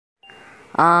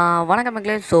வணக்கம்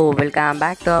மக்களே. So welcome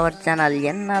back to our channel.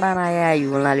 என்னடா நாயா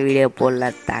இவ்வளோ நாள் வீடியோ போடல,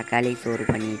 தக்காளி சோறு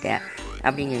பண்ணிட்டேன்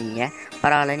அப்படிங்கிறீங்க.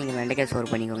 பரவாயில்ல, நீங்கள் வெண்டைக்காய் சோறு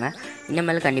பண்ணிக்கோங்க.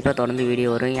 இனிமேல் கண்டிப்பாக தொடர்ந்து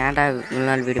வீடியோ வரும். ஏன்டா இவ்வளோ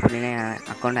நாள் வீடியோ பண்ணினேன்,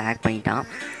 அக்கௌண்ட்டை ஹேக் பண்ணிட்டான்.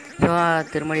 ஸோ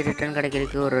திருமணி ரிட்டர்ன்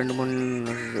கிடைக்கிறதுக்கு ஒரு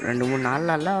ரெண்டு மூணு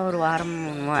நாள் ஒரு வாரம்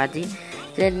ஆச்சு.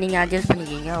 சரி, நீங்கள் அட்ஜஸ்ட்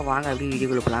பண்ணிக்கிங்க, வாங்க அப்படி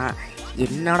வீடியோ கொடுக்கலாம்.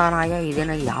 என்னடா நாயா இது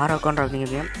என்ன யார் அக்கௌண்ட்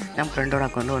அப்படிங்கிறீங்க? என் ஃப்ரெண்டோட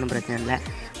அக்கௌண்ட்டு ஒன்றும் பிரச்சனை இல்லை.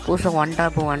 புதுசாக ஒன்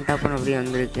டாப்புன்னு அப்படி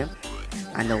வந்துருக்கு.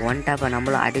 அந்த ஒன் டாப்பை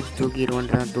நம்மளும் அடித்து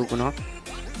தூக்கிடுவோன்ட்டு தான் தூக்கணும்.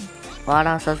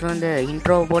 வாடா சசு, வந்து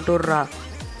இன்ட்ரோவை போட்டு விட்றா.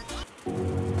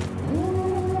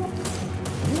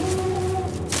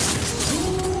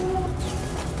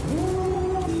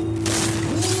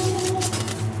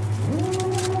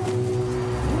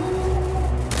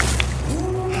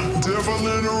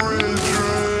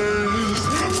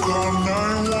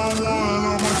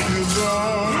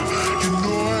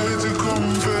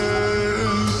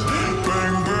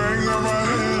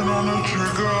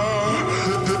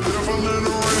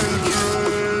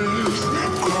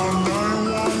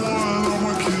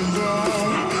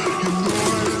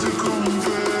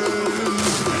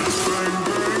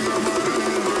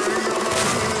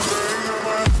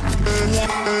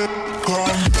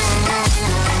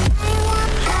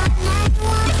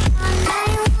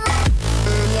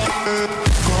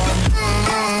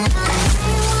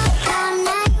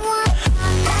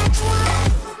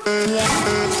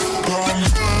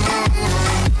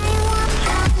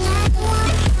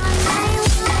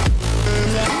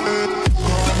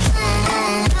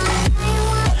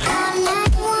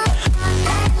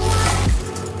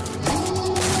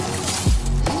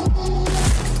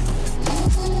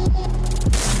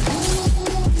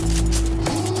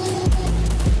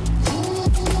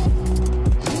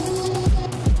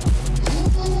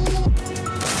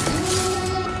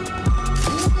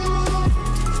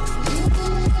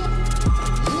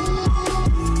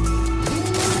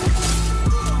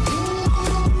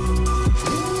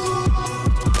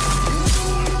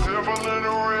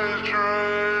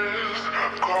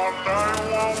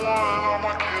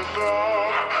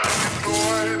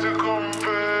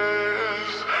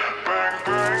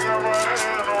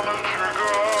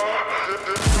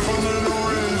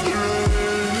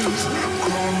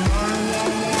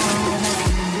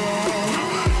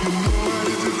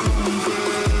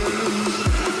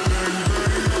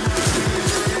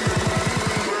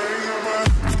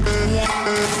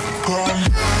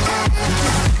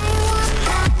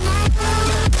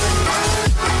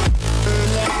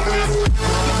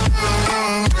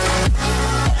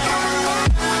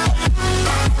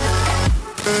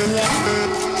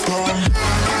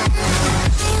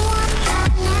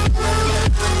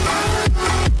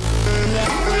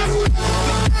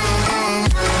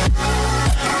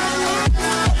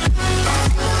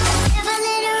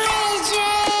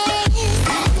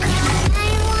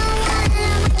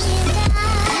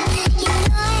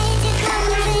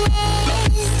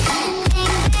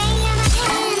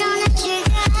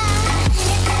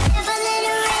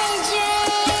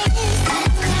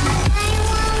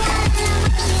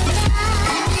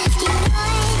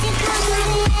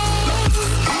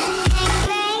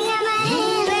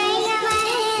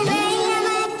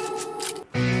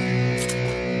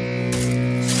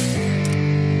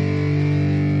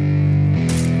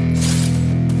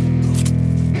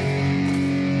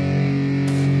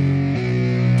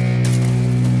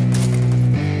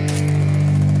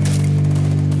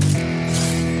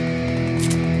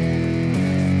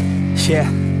 Yeah,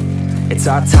 it's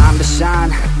our time to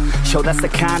shine. Show that's the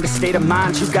kind of state of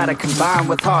mind you gotta combine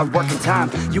with hard work and time.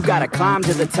 You gotta climb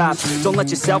to the top. Don't let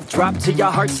yourself drop till your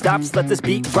heart stops. Let this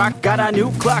beat rock. Got a new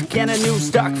clock and a new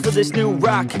stock for this new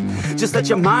rock. Just let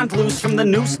your mind loose from the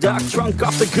new stock. Drunk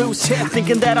off the goose, yeah.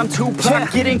 Thinking that I'm too pop.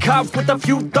 Getting caught with a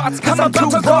few thoughts, cause I'm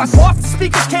too lost. Off the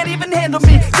speakers can't even handle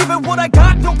me. Giving what I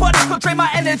got, nobody's gonna drain my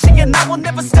energy. And I will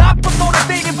never stop, I'm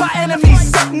motivated by enemies.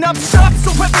 Setting up shop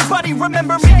so everybody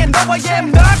remember me. And no, I am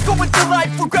not going through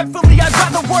life regretfully. I'd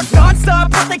rather work non-stop,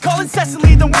 what they call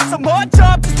incessantly, than work some more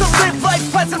job just to live life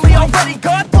pleasantly. Already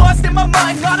got lost in my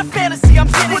mind, not a fantasy. I'm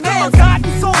getting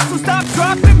ill-gotten souls, so stop,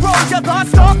 drop, and roll. You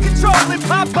lost all control and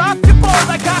pop off your ball.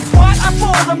 I got squat, I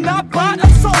fall, I'm not bought,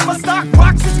 I'm sold. My stock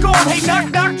rocks is gold. Hey, knock,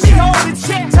 knock, she holding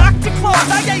shit, talk to close.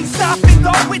 I ain't stopping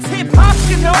though, it's hip-hop,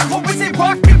 you know. Or is it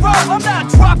rock and roll? I'm not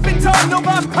dropping down, no,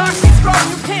 my pocket's grown.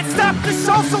 You can't stop the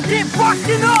show, so get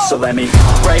rockin' on. So let me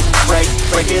break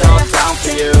it all down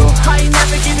for you. I ain't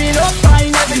never giving up, I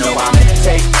ain't never You know giving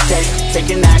I'm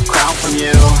taking that crown from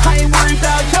you. I ain't